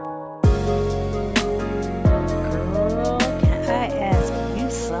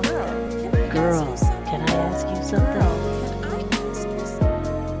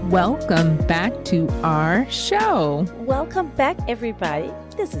Welcome back to our show. Welcome back, everybody.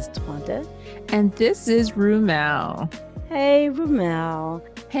 This is Twanda. And this is Rumel. Hey, Rumel.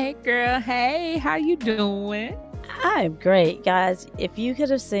 Hey, girl. Hey, how you doing? I'm great, guys. If you could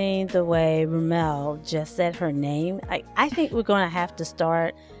have seen the way Rumel just said her name, I think we're going to have to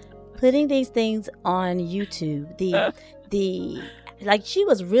start putting these things on YouTube. Like, she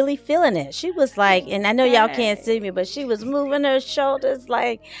was really feeling it. She was like, and I know y'all can't see me, but she was moving her shoulders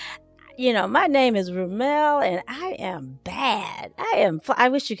like, you know, my name is Rumel and I am bad. I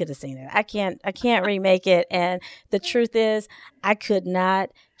wish you could have seen it. I can't remake it. And the truth is, I could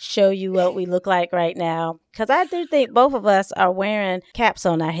not show you what we look like right now, because I do think both of us are wearing caps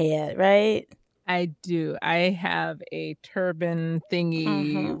on our head, right? I do. I have a turban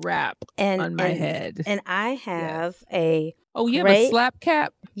thingy wrap on my head. And I have a you have a slap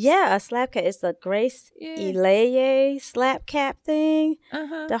cap? Yeah, a slap cap. It's the Grace Elaye slap cap thing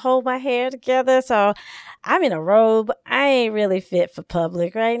to hold my hair together. So I'm in a robe. I ain't really fit for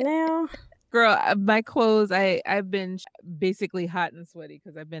public right now. Girl, my clothes, I've been basically hot and sweaty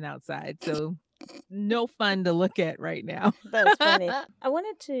because I've been outside. So no fun to look at right now. That's funny. I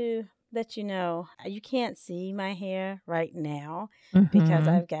wanted to let you know, you can't see my hair right now because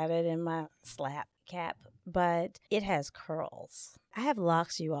I've got it in my slap cap, but it has curls. I have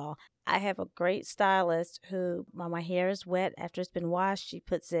locks, you all. I have a great stylist who, when my hair is wet after it's been washed, she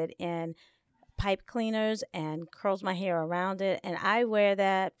puts it in pipe cleaners and curls my hair around it, and I wear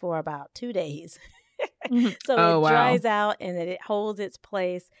that for about 2 days. So it dries out and then it holds its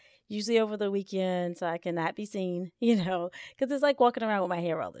place, usually over the weekend, so I cannot be seen, because it's like walking around with my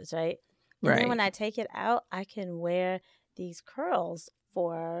hair rollers, right? And then when I take it out, I can wear these curls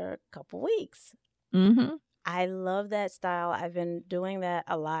for a couple weeks. I love that style. I've been doing that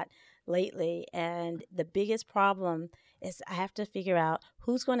a lot lately, and the biggest problem is I have to figure out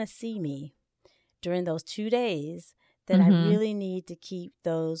who's going to see me during those 2 days that I really need to keep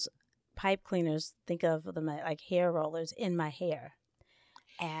those pipe cleaners, think of them like hair rollers, in my hair.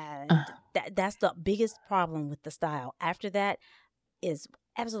 And that's the biggest problem with the style. After that is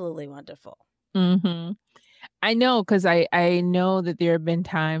absolutely wonderful. I know, because I know that there have been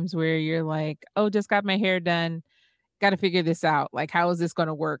times where you're like, oh, just got my hair done. Got to figure this out. Like, how is this going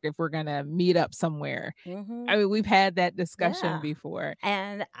to work if we're going to meet up somewhere? I mean, we've had that discussion before.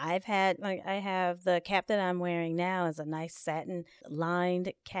 And I have the cap that I'm wearing now is a nice satin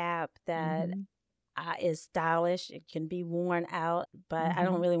lined cap that is stylish. It can be worn out, but I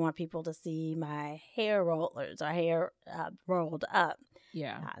don't really want people to see my hair rollers or hair rolled up.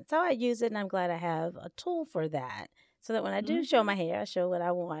 So I use it, and I'm glad I have a tool for that, so that when I do show my hair, I show what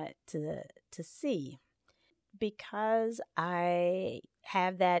I want to see. Because I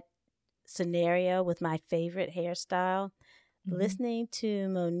have that scenario with my favorite hairstyle, listening to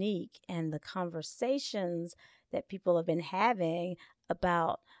Monique and the conversations that people have been having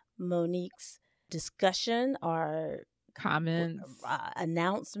about Monique's discussion or comments,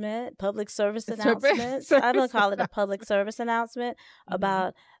 announcement, public service announcements. I'm going to call it a public service announcement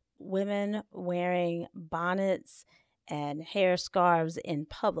about women wearing bonnets and hair scarves in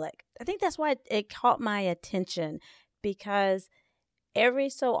public. I think that's why it caught my attention, because every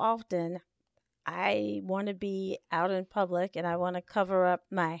so often I want to be out in public and I want to cover up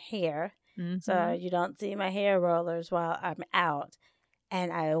my hair so you don't see my hair rollers while I'm out.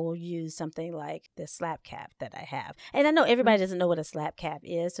 And I will use something like the slap cap that I have. And I know everybody doesn't know what a slap cap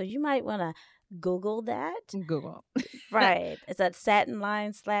is, so you might want to Google that. Google. Right. It's a satin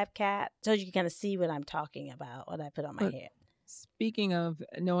lined slap cap, so you can kind of see what I'm talking about, what I put on my hair. Speaking of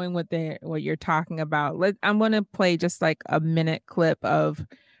knowing what you're talking about, I'm going to play just like a minute clip of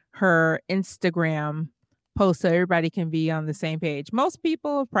her Instagram post so everybody can be on the same page. Most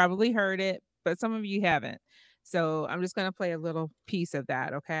people have probably heard it, but some of you haven't. So I'm just going to play a little piece of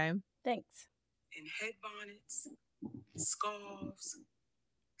that, okay? Thanks. In head bonnets, scarves,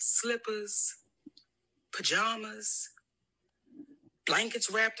 slippers, pajamas,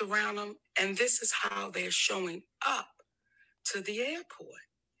 blankets wrapped around them, and this is how they're showing up to the airport.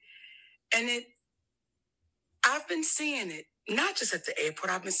 And I've been seeing it, not just at the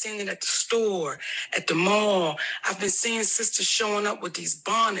airport, I've been seeing it at the store, at the mall. I've been seeing sisters showing up with these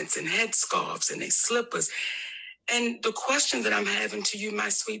bonnets and headscarves and their slippers. And the question that I'm having to you, my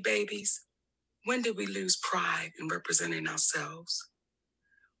sweet babies, when did we lose pride in representing ourselves?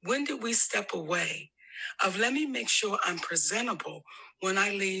 When did we step away of, let me make sure I'm presentable when I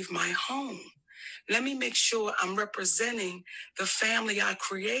leave my home? Let me make sure I'm representing the family I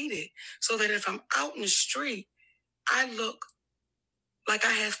created so that if I'm out in the street, I look like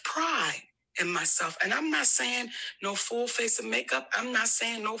I have pride in myself. And I'm not saying no full face of makeup. I'm not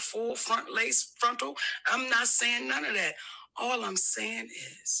saying no full front lace frontal. I'm not saying none of that. All I'm saying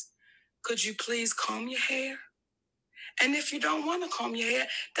is, could you please comb your hair? And if you don't want to comb your hair,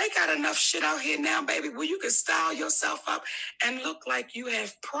 they got enough shit out here now, baby, where you can style yourself up and look like you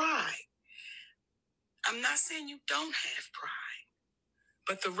have pride. I'm not saying you don't have pride,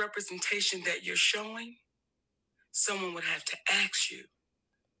 but the representation that you're showing, someone would have to ask you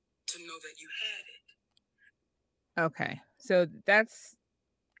to know that you had it. Okay. So that's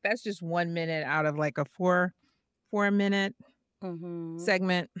just 1 minute out of like a 4 minute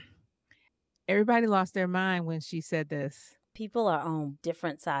segment. Everybody lost their mind when she said this. People are on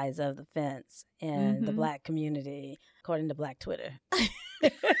different sides of the fence in the Black community, according to Black Twitter.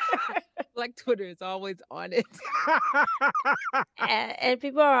 Black Twitter is always on it. and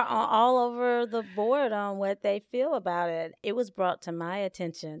people are all over the board on what they feel about it. It was brought to my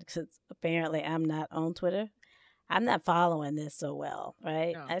attention because apparently I'm not on Twitter. I'm not following this so well,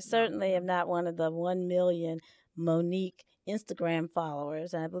 right? I certainly am not one of the 1 million Monique Instagram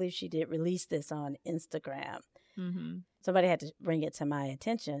followers. And I believe she did release this on Instagram. Somebody had to bring it to my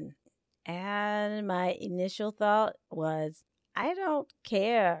attention. And my initial thought was, I don't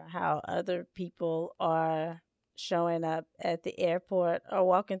care how other people are showing up at the airport or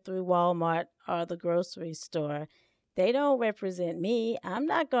walking through Walmart or the grocery store. They don't represent me. I'm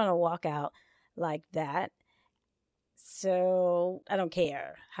not going to walk out like that. So I don't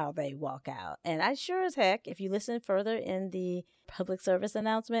care how they walk out. And I sure as heck, if you listen further in the public service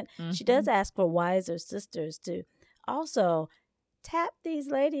announcement, she does ask for wiser sisters to also tap these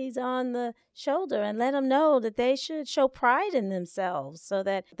ladies on the shoulder and let them know that they should show pride in themselves so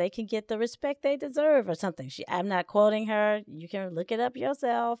that they can get the respect they deserve or something. I'm not quoting her. You can look it up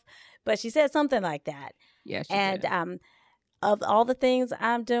yourself. But she said something like that. Yeah, she did. Of all the things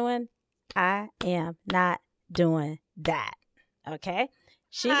I'm doing, I am not doing that. Okay?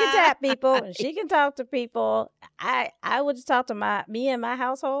 She can tap people and she can talk to people. I would just talk to me and my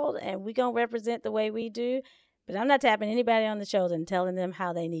household, and we're going to represent the way we do. But I'm not tapping anybody on the shoulder and telling them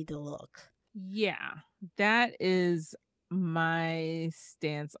how they need to look. Yeah, that is my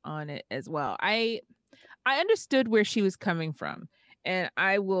stance on it as well. I understood where she was coming from. And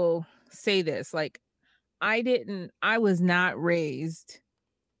I will say this, like, I was not raised,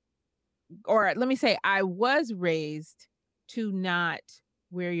 or let me say, I was raised to not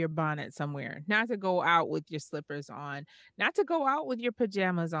wear your bonnet somewhere, not to go out with your slippers on, not to go out with your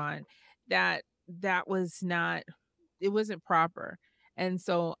pajamas on. That was not, it wasn't proper. And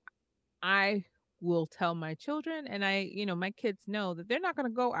so I will tell my children, and my kids know that they're not going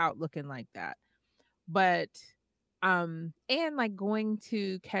to go out looking like that. But and like going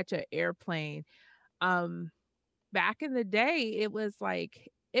to catch an airplane, back in the day, it was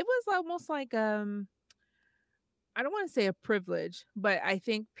almost like I don't want to say a privilege, but I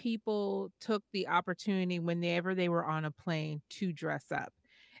think people took the opportunity whenever they were on a plane to dress up.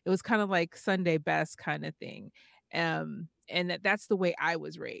 It was kind of like Sunday best kind of thing. And that's the way I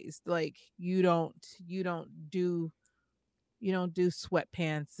was raised. Like, you don't do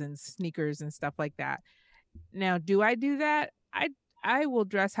sweatpants and sneakers and stuff like that. Now, do I do that? I will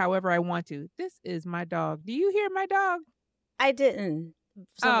dress however I want to. This is my dog. Do you hear my dog? I didn't.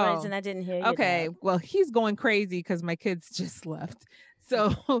 For some reason, I didn't hear you. Okay, well, he's going crazy because my kids just left.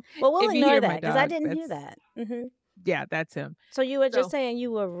 So, well, we'll ignore that because I didn't hear that. Yeah, that's him. So you were just saying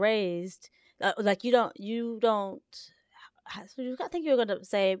you were raised like you don't. I think you were going to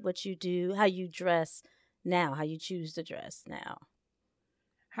say what you do, how you dress now, how you choose to dress now.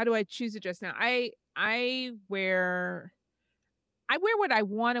 How do I choose to dress now? I wear what I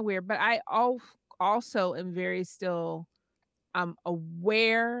want to wear, but I also am very still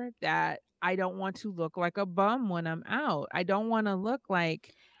aware that I don't want to look like a bum when I'm out. I don't want to look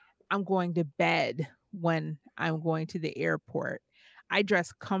like I'm going to bed when I'm going to the airport. I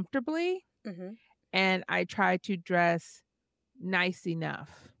dress comfortably, and I try to dress nice enough.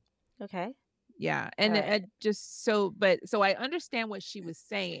 Okay. Yeah. And so I understand what she was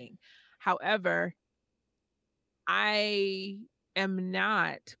saying. However, I am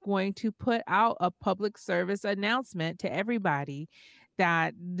not going to put out a public service announcement to everybody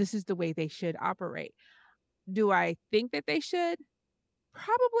that this is the way they should operate. Do I think that they should?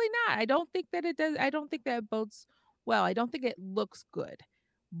 Probably not. I don't think that it does. I don't think that it bodes well. I don't think it looks good.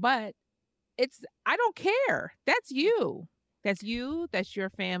 But I don't care. That's you. That's you. That's your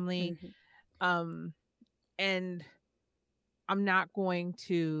family. And I'm not going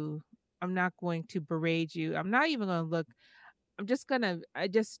to berate you. I'm not even going to look. I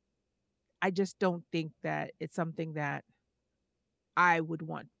just don't think that it's something that I would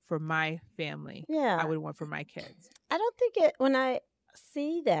want for my family. Yeah. I would want for my kids. I don't think it, when I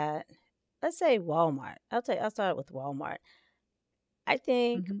see that, let's say Walmart. I'll start with Walmart. I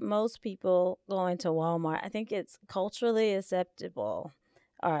think most people going to Walmart, I think it's culturally acceptable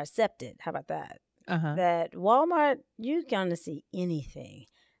or accepted. How about that? That Walmart, you're going to see anything.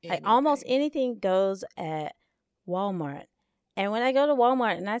 Like almost anything goes at Walmart. And when I go to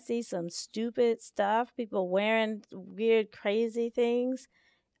Walmart and I see some stupid stuff, people wearing weird, crazy things,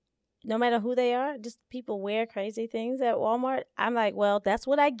 no matter who they are, just people wear crazy things at Walmart. I'm like, well, that's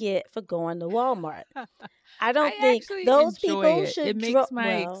what I get for going to Walmart. I don't think those people should. It makes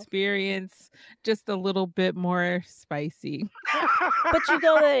my experience just a little bit more spicy. But you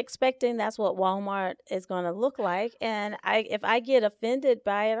go there expecting that's what Walmart is going to look like. And if I get offended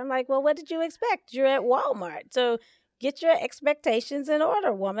by it, I'm like, well, what did you expect? You're at Walmart. So get your expectations in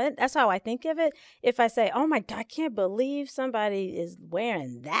order, woman. That's how I think of it. If I say, oh my God, I can't believe somebody is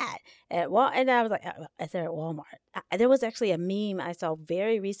wearing that at Walmart. And I was like, I said at Walmart. There was actually a meme I saw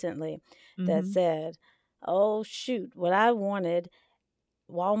very recently that said, oh, shoot, what I wanted,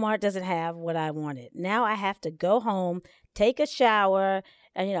 Walmart doesn't have what I wanted. Now I have to go home, take a shower,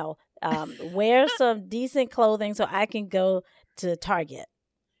 and, wear some decent clothing so I can go to Target.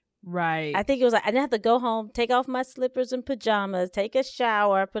 Right. I think it was like I didn't have to go home, take off my slippers and pajamas, take a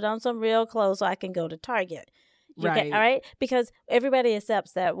shower, put on some real clothes so I can go to Target. Right. All right? Because everybody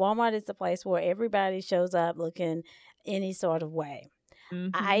accepts that Walmart is the place where everybody shows up looking any sort of way.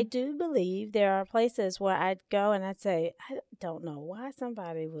 I do believe there are places where I'd go and I'd say, I don't know why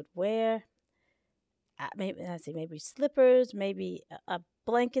somebody would wear maybe slippers, maybe a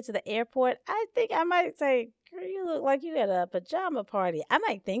blanket to the airport. I think I might say, girl, you look like you at a pajama party. I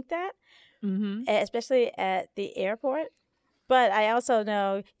might think that, especially at the airport. But I also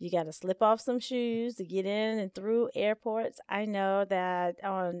know you got to slip off some shoes to get in and through airports. I know that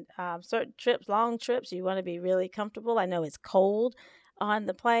on certain trips, long trips, you want to be really comfortable. I know it's cold on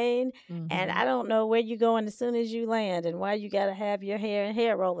the plane, and I don't know where you're going as soon as you land and why you got to have your hair and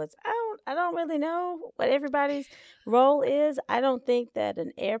hair rollers. I don't really know what everybody's role is. I don't think that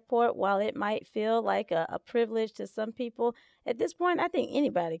an airport, while it might feel like a privilege to some people, at this point, I think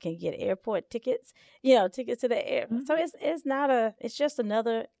anybody can get airport tickets, tickets to the air. So it's just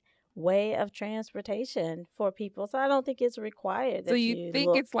another way of transportation for people. So I don't think it's required. So you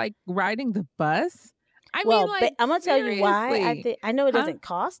think it's like riding the bus? I'm going to tell you why. I know it doesn't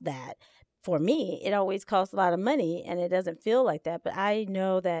cost that. For me, it always costs a lot of money, and it doesn't feel like that. But I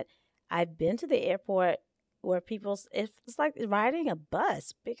know that I've been to the airport where it's like riding a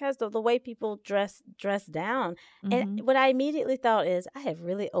bus because of the way people dress down. And what I immediately thought is, I have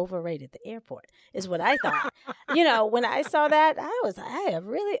really overrated the airport, is what I thought. When I saw that, I have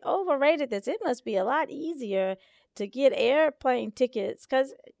really overrated this. It must be a lot easier to get airplane tickets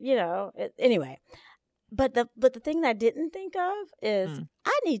because, anyway. But the thing that I didn't think of is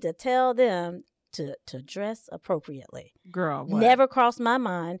I need to tell them to dress appropriately. Girl, what? Never crossed my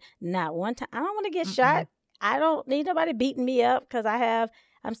mind. Not one time. I don't want to get shot. I don't need nobody beating me up because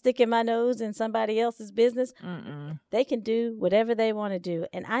I'm sticking my nose in somebody else's business. They can do whatever they want to do.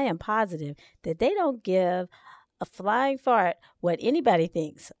 And I am positive that they don't give a flying fart what anybody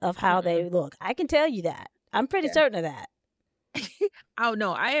thinks of how they look. I can tell you that. I'm pretty certain of that. Oh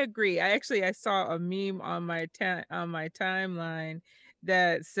no, I agree. I saw a meme on my timeline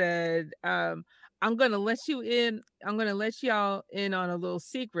that said, I'm gonna let y'all in on a little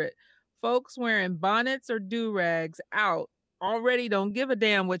secret. Folks wearing bonnets or do-rags out already don't give a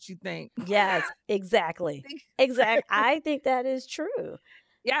damn what you think. Yes, exactly. Exactly. I think that is true.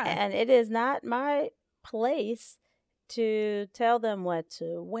 Yeah. And it is not my place to tell them what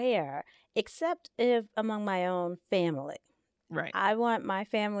to wear, except if among my own family. Right. I want my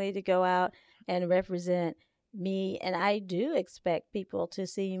family to go out and represent me. And I do expect people to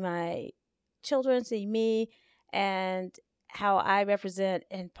see my children, see me, and how I represent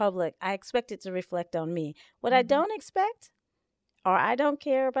in public. I expect it to reflect on me. What I don't expect or I don't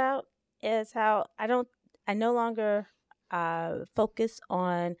care about is how I no longer focus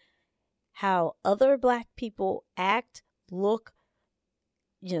on how other Black people act, look,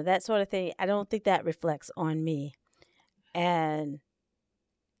 that sort of thing. I don't think that reflects on me. And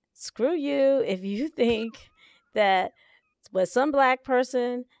screw you if you think that what some Black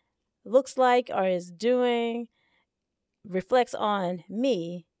person looks like or is doing reflects on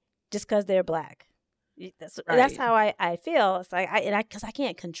me just because they're Black. That's how I feel. It's like because I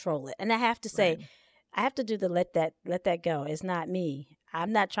can't control it, and I have to say, I have to do the let that go. It's not me.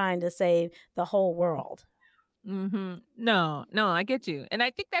 I'm not trying to save the whole world. No, I get you. And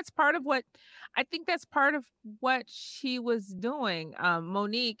I think that's part of what she was doing.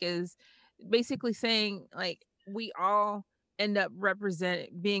 Monique is basically saying like we all end up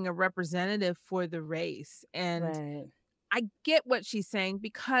being a representative for the race. And Right. I get what she's saying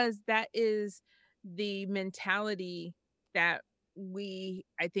because that is the mentality that we,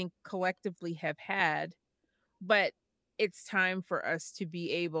 I think, collectively have had. But it's time for us to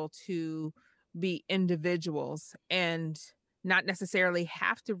be able to be individuals and not necessarily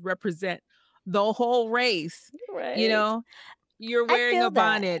have to represent the whole race. You Right. know, you're I wearing a feel that.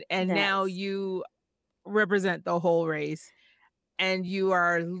 bonnet and now Yes. you represent the whole race and you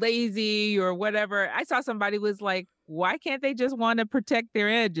are lazy or whatever. I saw somebody was like, why can't they just want to protect their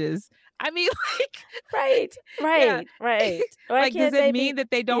edges? I mean, like, Right. yeah. Right. Right. Why Like, does can't it they be? mean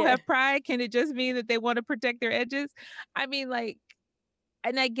that they don't Yeah. have pride? Can it just mean that they want to protect their edges? I mean, like,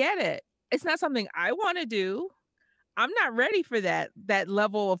 and I get it. It's not something I want to do. I'm not ready for that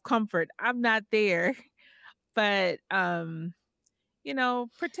level of comfort. I'm not there. But protect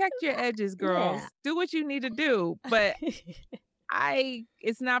your edges, Yeah. girls. Do what you need to do. But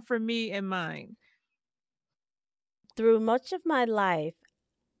it's not for me and mine. Through much of my life,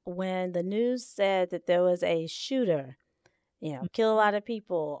 when the news said that there was a shooter, kill a lot of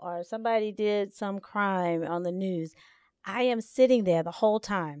people, or somebody did some crime on the news, I am sitting there the whole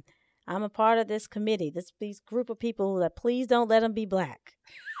time. I'm a part of this committee, these group of people that please don't let them be black.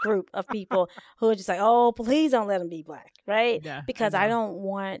 Group of people who are just like, oh, please don't let them be black, right? Yeah, I Because I know. don't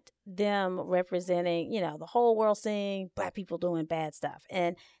want them representing, the whole world seeing black people doing bad stuff.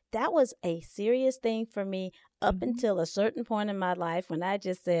 And that was a serious thing for me up until a certain point in my life when I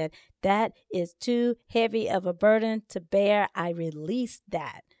just said, that is too heavy of a burden to bear. I released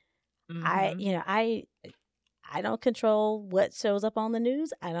that. I don't control what shows up on the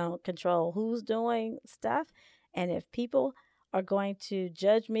news. I don't control who's doing stuff. And if people are going to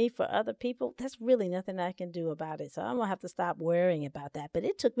judge me for other people, that's really nothing I can do about it. So I'm going to have to stop worrying about that. But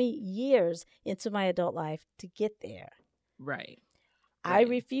it took me years into my adult life to get there. Right. I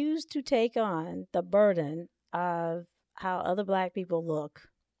refuse to take on the burden of how other black people look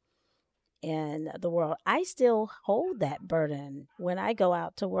in the world. I still hold that burden when I go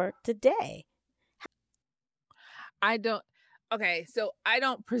out to work today. Okay, so I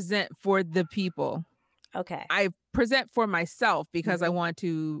don't present for the people. Okay. I present for myself because I want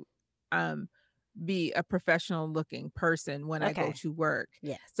to be a professional looking person when I go to work.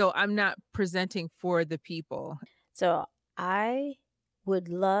 Yes. So I'm not presenting for the people. So I would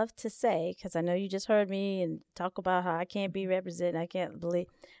love to say, because I know you just heard me and talk about how I can't be represented, I can't believe,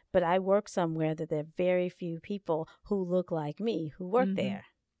 but I work somewhere that there are very few people who look like me who work there.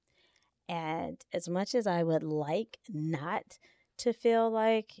 And as much as I would like not to feel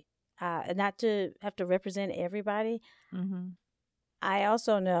like, not to have to represent everybody, I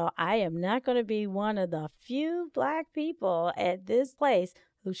also know I am not going to be one of the few black people at this place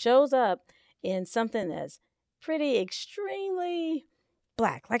who shows up in something that's pretty extremely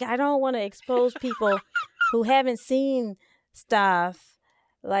black. Like, I don't want to expose people who haven't seen stuff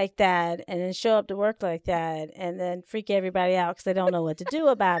like that and then show up to work like that and then freak everybody out because they don't know what to do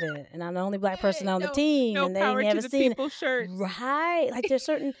about it. And I'm the only black person on the team and they never seen people shirts. Right. Like, there's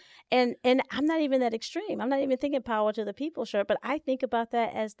certain and I'm not even that extreme. I'm not even thinking power to the people shirt, but I think about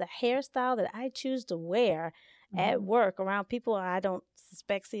that as the hairstyle that I choose to wear at work around people I don't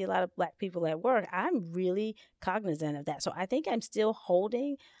suspect see a lot of black people at work. I'm really cognizant of that. So I think I'm still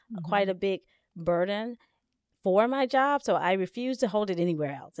holding quite a big burden for my job. So I refuse to hold it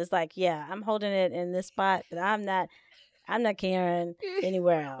anywhere else. It's like, yeah, I'm holding it in this spot, but I'm not caring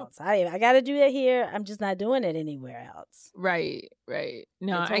anywhere else. I got to do it here. I'm just not doing it anywhere else. Right.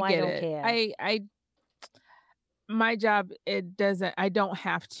 No, I get I don't it. care. My job, I don't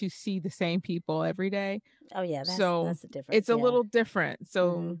have to see the same people every day. Oh yeah, that's the difference. It's a little different.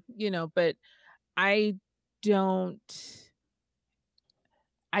 So, but I don't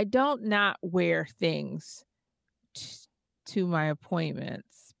not wear things to my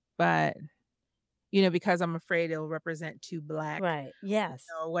appointments, but because I'm afraid it'll represent too black. Right. Yes.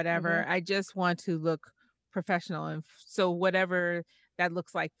 Or whatever. I just want to look professional. And so whatever that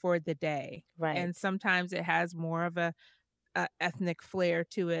looks like for the day. Right. And sometimes it has more of a ethnic flair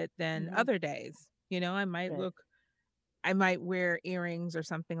to it than other days. I might wear earrings or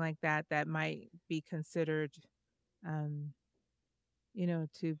something like that might be considered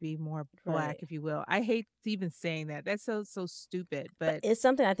to be more black, if you will. I hate even saying that. That's so stupid, but it's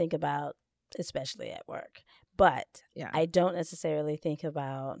something I think about, especially at work. But I don't necessarily think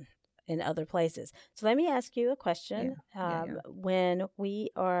about in other places. So let me ask you a question. When we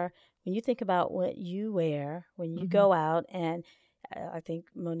are when you think about what you wear when you Mm-hmm. go out, and I think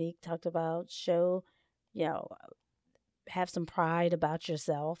Monique talked about show, you know, have some pride about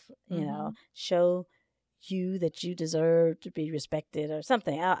yourself, show you that you deserve to be respected or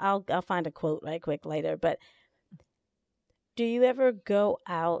something. I'll find a quote right quick later. But do you ever go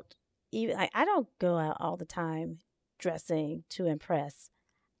out? Even I don't go out all the time dressing to impress.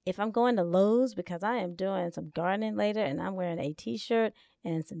 If I'm going to Lowe's because I am doing some gardening later and I'm wearing a t-shirt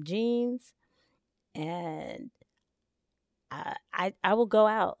and some jeans, and I will go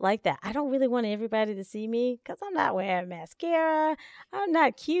out like that. I don't really want everybody to see me because I'm not wearing mascara. I'm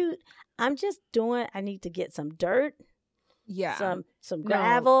not cute. I'm just doing. I need to get some dirt, Yeah. some No.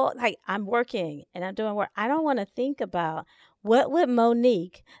 gravel. Like, I'm working and I'm doing work. I don't want to think about what would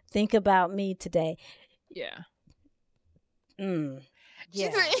Monique think about me today. Yeah.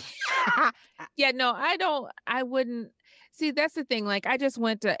 Yeah. Yeah, no, I wouldn't. See, that's the thing. Like, I just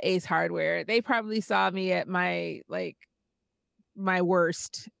went to Ace Hardware. They probably saw me at my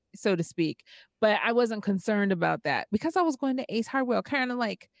worst, so to speak. But I wasn't concerned about that because I was going to Ace Hardware, kind of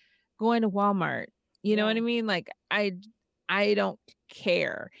like going to Walmart. You know what I mean? Like, I don't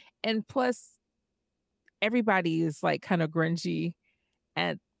care. And plus, everybody is like kind of grungy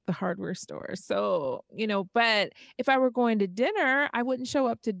at the hardware store. So, but if I were going to dinner, I wouldn't show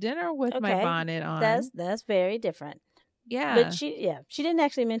up to dinner with my bonnet on. That's very different. Yeah. But she didn't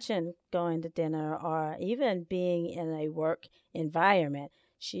actually mention going to dinner or even being in a work environment.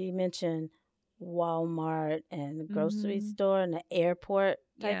 She mentioned Walmart and the grocery store and the airport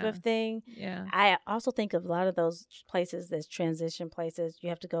type of thing. Yeah. I also think of a lot of those places as transition places. You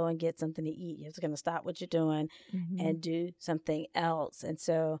have to go and get something to eat. You're going to stop what you're doing and do something else. And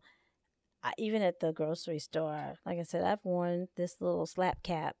so even at the grocery store, like I said, I've worn this little slap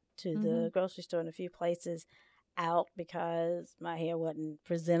cap to the grocery store in a few places out because my hair wasn't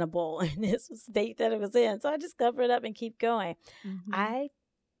presentable in this state that it was in. So I just cover it up and keep going.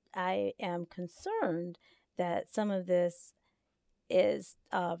 I am concerned that some of this is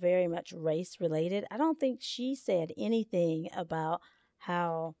very much race related. I don't think she said anything about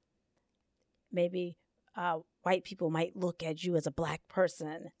how maybe white people might look at you as a black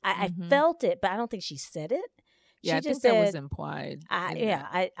person. I felt it, but I don't think she said it. Yeah, I think that was implied.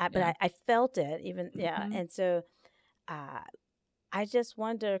 But I felt it even. Yeah. And so I just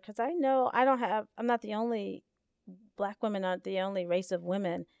wonder, because I know I'm not the only, black women aren't the only race of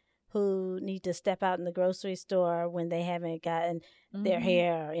women who need to step out in the grocery store when they haven't gotten their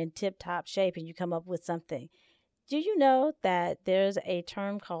hair in tip-top shape and you come up with something. Do you know that there's a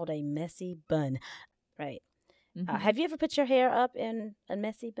term called a messy bun, right? Have you ever put your hair up in a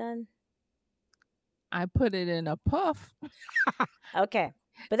messy bun? I put it in a puff. Okay.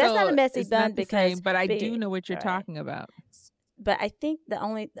 But that's not a messy bun because... but I do know what you're talking about. But I think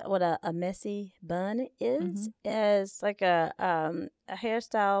what a messy bun is like a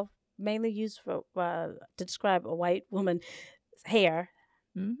hairstyle mainly used for to describe a white woman's hair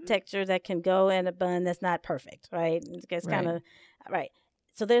texture that can go in a bun that's not perfect, right? It's kind of right.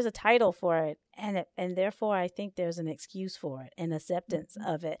 So there's a title for it, and therefore I think there's an excuse for it, an acceptance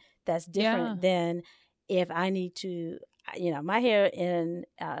of it that's different than if I need to, my hair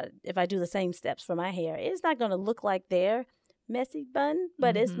if I do the same steps for my hair, it's not going to look like their messy bun,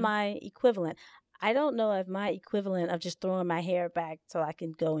 but it's my equivalent. I don't know if my equivalent of just throwing my hair back so I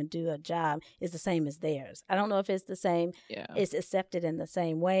can go and do a job is the same as theirs. I don't know if it's the same. It's accepted in the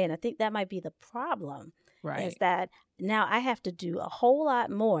same way. And I think that might be the problem. Right. Is that now I have to do a whole lot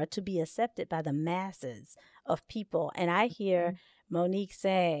more to be accepted by the masses of people. And I hear Monique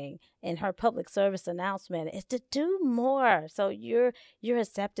saying in her public service announcement is to do more so you're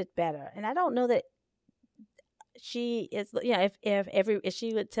accepted better. And I don't know that she is, if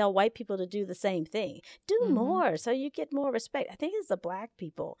she would tell white people to do the same thing, do more so you get more respect. I think it's a black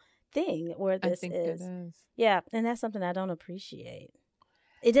people thing where this is. Yeah, and that's something I don't appreciate.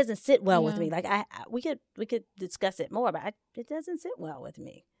 It doesn't sit well with me. Like we could discuss it more, but it doesn't sit well with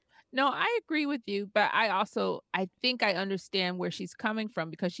me. No, I agree with you, but I think I understand where she's coming from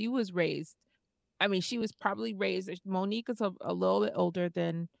because she was raised. I mean, she was probably raised. Monique is a little bit older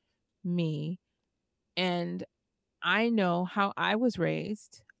than me, and I know how I was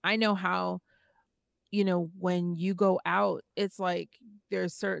raised. I know how, when you go out, it's like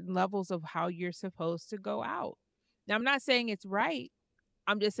there's certain levels of how you're supposed to go out. Now, I'm not saying it's right.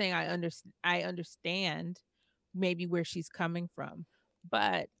 I'm just saying I understand maybe where she's coming from.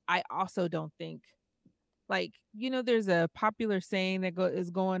 But I also don't think, like, there's a popular saying that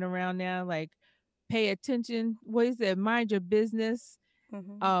is going around now, like, pay attention. What is it? Mind your business.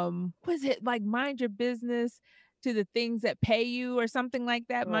 What is it? Like, mind your business. to the things that pay you or something like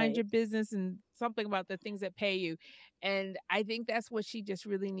that. Mind your Right. business and something about the things that pay you. And I think that's what she just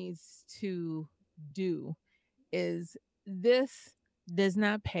really needs to do is this does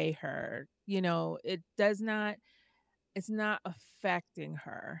not pay her. It's not affecting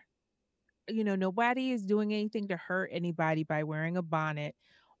her. Nobody is doing anything to hurt anybody by wearing a bonnet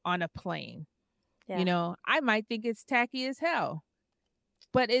on a plane. Yeah. I might think it's tacky as hell,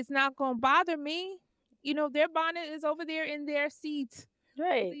 but it's not going to bother me. Their bonnet is over there in their seats.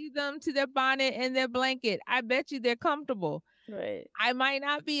 Right. Leave them to their bonnet and their blanket. I bet you they're comfortable. Right. I might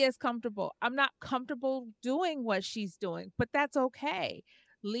not be as comfortable. I'm not comfortable doing what she's doing, but that's okay.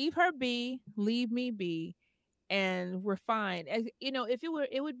 Leave her be, leave me be, and we're fine. If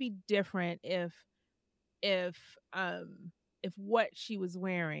it would be different if what she was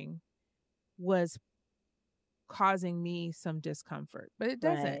wearing was causing me some discomfort. But it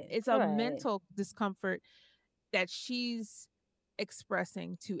doesn't. Right. It's a Right. mental discomfort that she's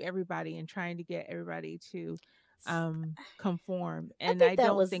expressing to everybody and trying to get everybody to conform. I And I think that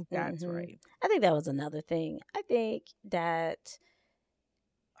don't was think that's right. I think that was another thing. I think that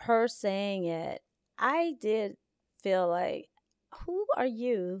her saying it, I did feel like, who are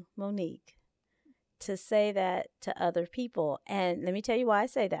you, Monique, to say that to other people? And let me tell you why I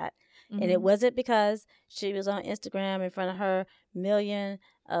say that. And it Mhm. wasn't because she was on Instagram in front of her million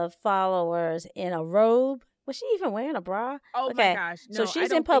of followers in a robe. Was she even wearing a bra? Oh my Okay. gosh. So No, I she's in don't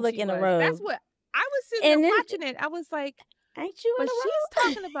think public she in a was. That's robe. what I was sitting And there then, watching it. I was like, ain't you in but a she's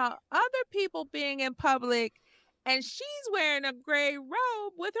robe? talking about other people being in public and she's wearing a gray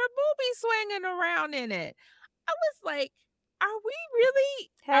robe with her boobie swinging around in it. I was like, are we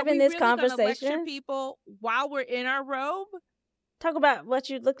Having this going to lecture conversation, people while we're in our robe? talk about what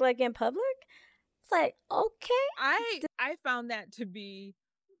you look like in public. It's like, okay. I found that to be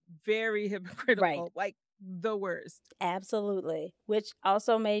very Right. hypocritical, like the worst. Absolutely. Which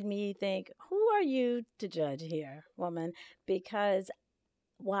also made me think, who are you to judge here, woman? Because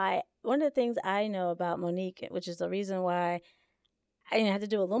one of the things I know about Monique, which is the reason why I had to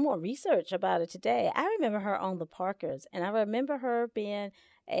do a little more research about it today. I remember her on the Parkers, and I remember her being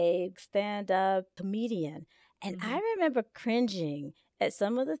a stand-up comedian. And I remember cringing at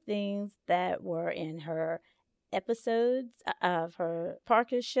some of the things that were in her episodes of her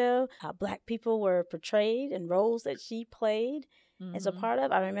Parker show, how Black people were portrayed in roles that she played as a part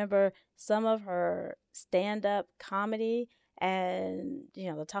of. I remember some of her stand-up comedy and,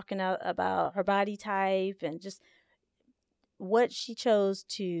 talking about her body type and just what she chose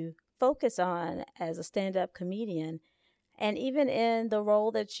to focus on as a stand-up comedian. And even in the role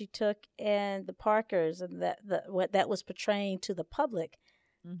that she took in the Parkers and what that was portraying to the public,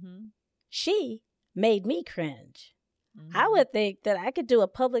 she made me cringe. I would think that I could do a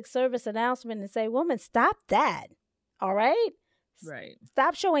public service announcement and say, woman, stop that. All right? Right.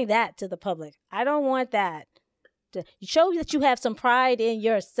 Stop showing that to the public. I don't want that. To show that you have some pride in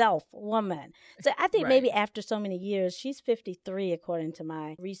yourself, woman. So I think maybe after so many years, she's 53 according to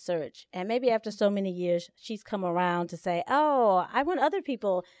my research, and maybe after so many years, she's come around to say, oh, I want other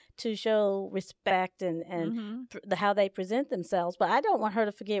people to show respect and how they present themselves, but I don't want her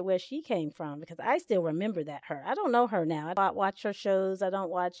to forget where she came from, because I still remember her. I don't know her now. I don't watch her shows. I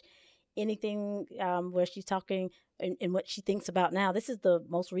don't watch anything where she's talking and what she thinks about now. This is the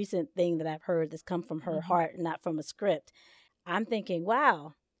most recent thing that I've heard that's come from her heart, not from a script. I'm thinking,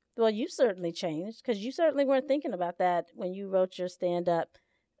 wow, well, you certainly changed, because you certainly weren't thinking about that when you wrote your stand-up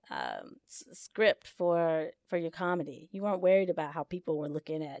script for your comedy. You weren't worried about how people were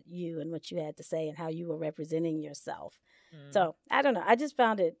looking at you and what you had to say and how you were representing yourself. So I don't know. I just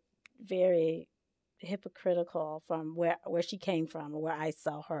found it very hypocritical from where she came from or where I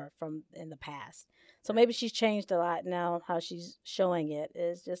saw her from in the past. So maybe she's changed a lot now. How she's showing it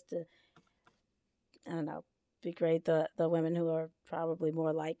is just to, I don't know, degrade the women who are probably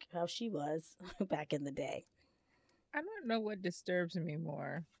more like how she was back in the day. I don't know what disturbs me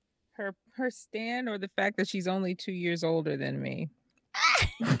more, her stand or the fact that she's only 2 years older than me.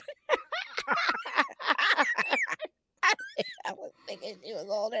 I was thinking she was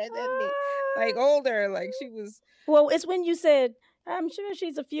older than me. Like older, like she was. Well, it's when you said, I'm sure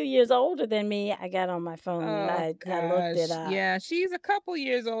she's a few years older than me. I got on my phone and I looked it up. Yeah, she's a couple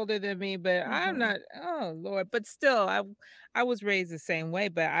years older than me, but I'm not. Oh Lord, but still, I was raised the same way.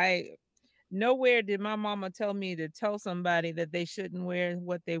 But nowhere did my mama tell me to tell somebody that they shouldn't wear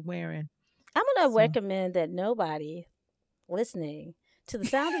what they're wearing. I'm gonna recommend that nobody listening to the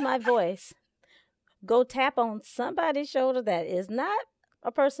sound of my voice go tap on somebody's shoulder that is not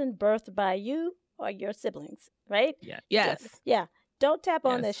a person birthed by you or your siblings, right? Yeah. Yes. Yeah. Don't tap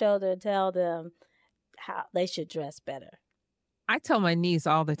on their shoulder and tell them, how they should dress better. I tell my niece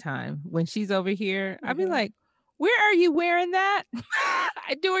all the time when she's over here, I be Mhm. like, where are you wearing that?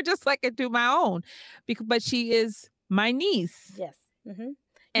 I do it just like I do my own, but she is my niece. Yes. You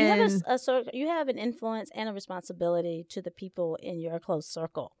And have you have an influence and a responsibility to the people in your close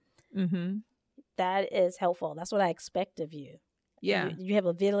circle. mhm, That is helpful. That's what I expect of you. yeah. You have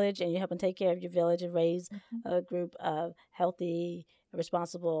a village, and you help them take care of your village and raise Mhm. a group of healthy,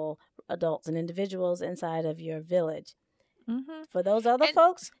 responsible adults and individuals inside of your village. Mhm. For those other And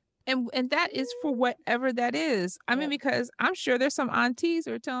folks, and that is for whatever that is. I mean, yep. because I'm sure there's some aunties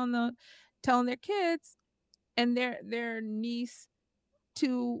who are telling their kids and their niece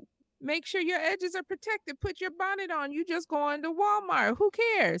to make sure your edges are protected. Put your bonnet on. You just going to Walmart. Who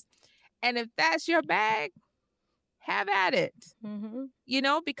cares? And if that's your bag, have at it. Mm-hmm.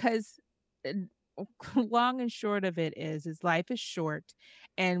 Because uh, long and short of it is life is short,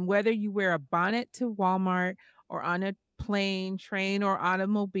 and whether you wear a bonnet to Walmart or on a plane, train, or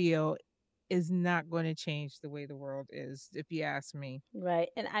automobile is not going to change the way the world is, if you ask me. Right.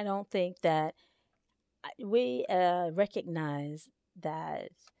 And I don't think that we recognize that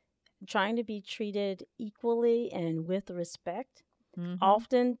trying to be treated equally and with respect Mm-hmm.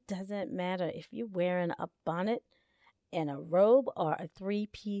 often doesn't matter if you're wearing a bonnet and a robe or a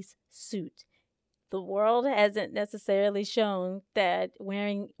three-piece suit. The world hasn't necessarily shown that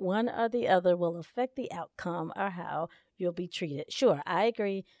wearing one or the other will affect the outcome or how you'll be treated. Sure, I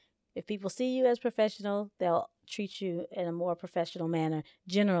agree. If people see you as professional, they'll treat you in a more professional manner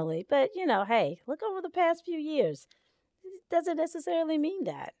generally. But, hey, look over the past few years. It doesn't necessarily mean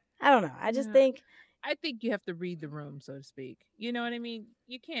that. I don't know. I just Yeah. think I think you have to read the room, so to speak. You know what I mean?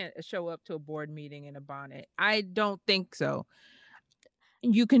 You can't show up to a board meeting in a bonnet. I don't think so.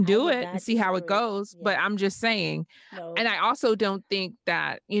 You can I do would it and not see how it disagree. goes, but Yes. I'm just saying. No. And I also don't think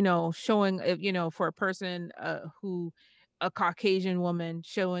that, showing, for a person who, a Caucasian woman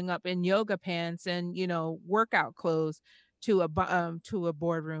showing up in yoga pants and, workout clothes to a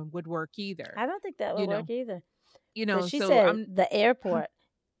boardroom would work either. I don't think that would You work know, either. But she so said the airport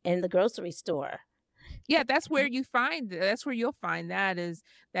and the grocery store. yeah, that's where you'll find that is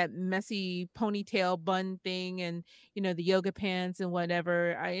that messy ponytail bun thing and, the yoga pants and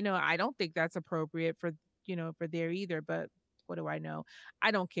whatever. I don't think that's appropriate for there either, but what do I know?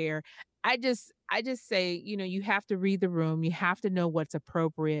 I don't care. I just say, you have to read the room. You have to know what's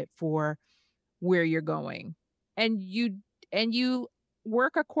appropriate for where you're going. And you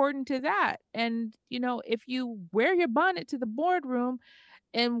work according to that. And, if you wear your bonnet to the boardroom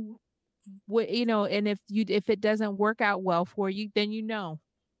and and if it doesn't work out well for you, then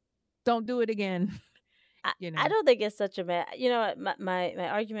don't do it again. I don't think it's such a bad. My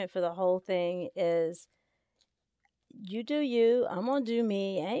argument for the whole thing is you do you. I'm gonna do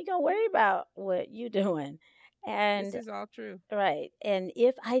me. I ain't gonna worry about what you doing. And This is all true. right. And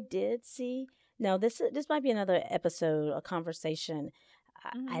if I did see, now this might be another episode, a conversation.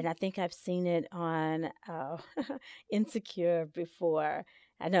 And I think I've seen it on Insecure before.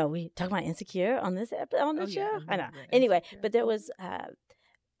 I know we talk about Insecure on this on the show. I know. Anyway, but there was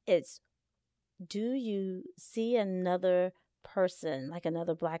it's do you see another person, like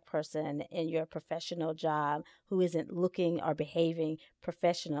another Black person in your professional job who isn't looking or behaving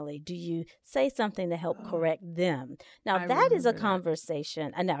professionally? Do you say something to help correct them? Now, that is a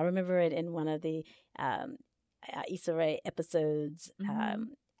conversation. I know. I remember it in one of the Issa Rae episodes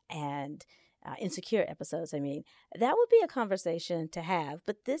and Insecure episodes. I mean, that would be a conversation to have,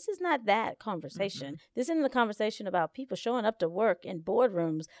 but this is not that conversation. This isn't a conversation about people showing up to work in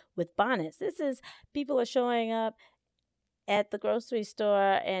boardrooms with bonnets. This is people are showing up at the grocery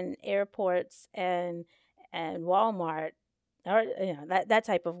store and airports and Walmart or that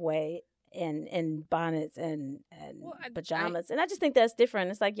type of way in bonnets and pajamas. And I just think that's different.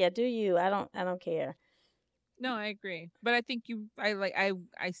 It's like, yeah, do you? I don't care. No, I agree. But I think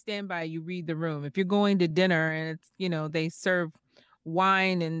I stand by you read the room. If you're going to dinner and it's, they serve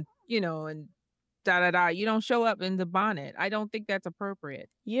wine and, and da. You don't show up in the bonnet. I don't think that's appropriate.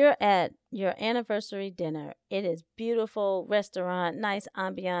 You're at your anniversary dinner. It is beautiful restaurant, nice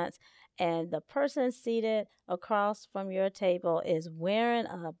ambiance, and the person seated across from your table is wearing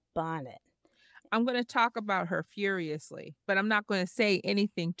a bonnet. I'm going to talk about her furiously, but I'm not going to say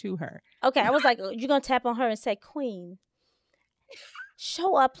anything to her. Okay, I was like, you're going to tap on her and say, Queen,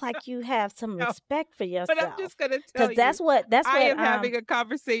 show up like you have some respect for yourself. But I'm just going to tell you. Because that's what I am having a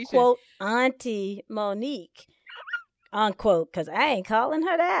conversation. Quote, Auntie Monique, unquote, because I ain't calling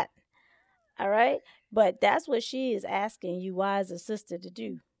her that. All right? But that's what she is asking you, wise a sister, to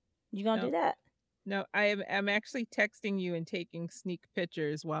do. You going to do that? No, I'm actually texting you and taking sneak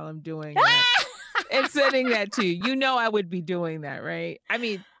pictures while I'm doing that. and sending that to you. You know I would be doing that, right? I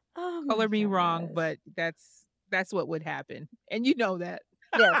mean, color me wrong, but that's what would happen. And you know that.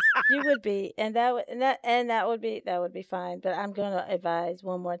 Yes, you would be. And that would be fine. But I'm gonna advise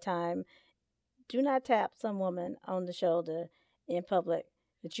one more time. Do not tap some woman on the shoulder in public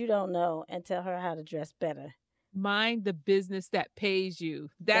that you don't know and tell her how to dress better. Mind the business that pays you.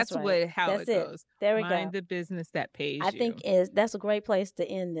 That's right. How it goes. There we go. Mind the business that pays you. I think that's a great place to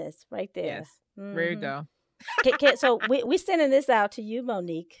end this right there. Yes. There you go. So we sending this out to you,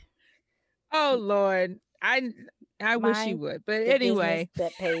 Monique. Oh Lord, I wish you would, but anyway,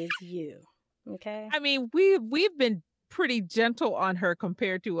 that pays you. Okay. I mean, we've been pretty gentle on her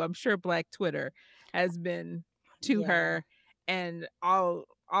compared to, I'm sure, Black Twitter has been to her, and all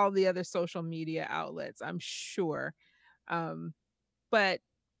the other social media outlets, I'm sure. But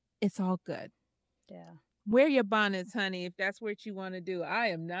it's all good. Yeah. Wear your bonnets, honey, if that's what you want to do. I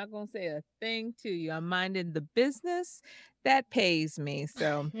am not going to say a thing to you. I'm minding the business that pays me.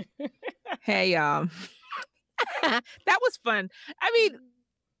 So, hey, y'all. That was fun. I mean,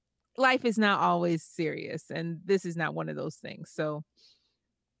 life is not always serious, and this is not one of those things. So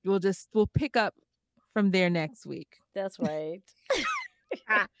we'll pick up from there next week. That's right.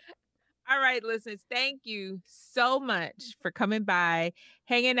 All right, listeners, thank you so much for coming by,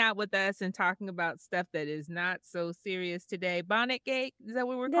 hanging out with us, and talking about stuff that is not so serious today. Bonnetgate, is that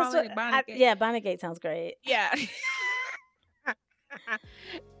what we're calling it? Bonnetgate? Yeah, Bonnetgate sounds great. Yeah.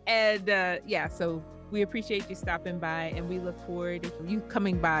 And so we appreciate you stopping by, and we look forward to you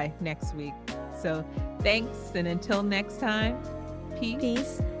coming by next week. So thanks, and until next time,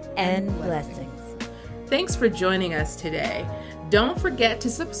 peace and blessings. Thanks for joining us today. Don't forget to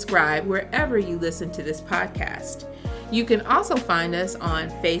subscribe wherever you listen to this podcast. You can also find us on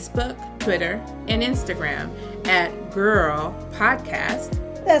Facebook, Twitter, and Instagram at Girl Podcast.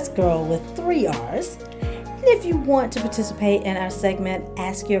 That's girl with 3 R's. And if you want to participate in our segment,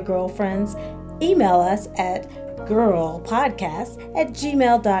 Ask Your Girlfriends, email us at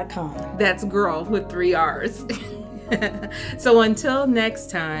girlpodcast@gmail.com. That's girl with 3 R's. So until next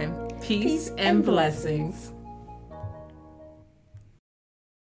time, peace and blessings.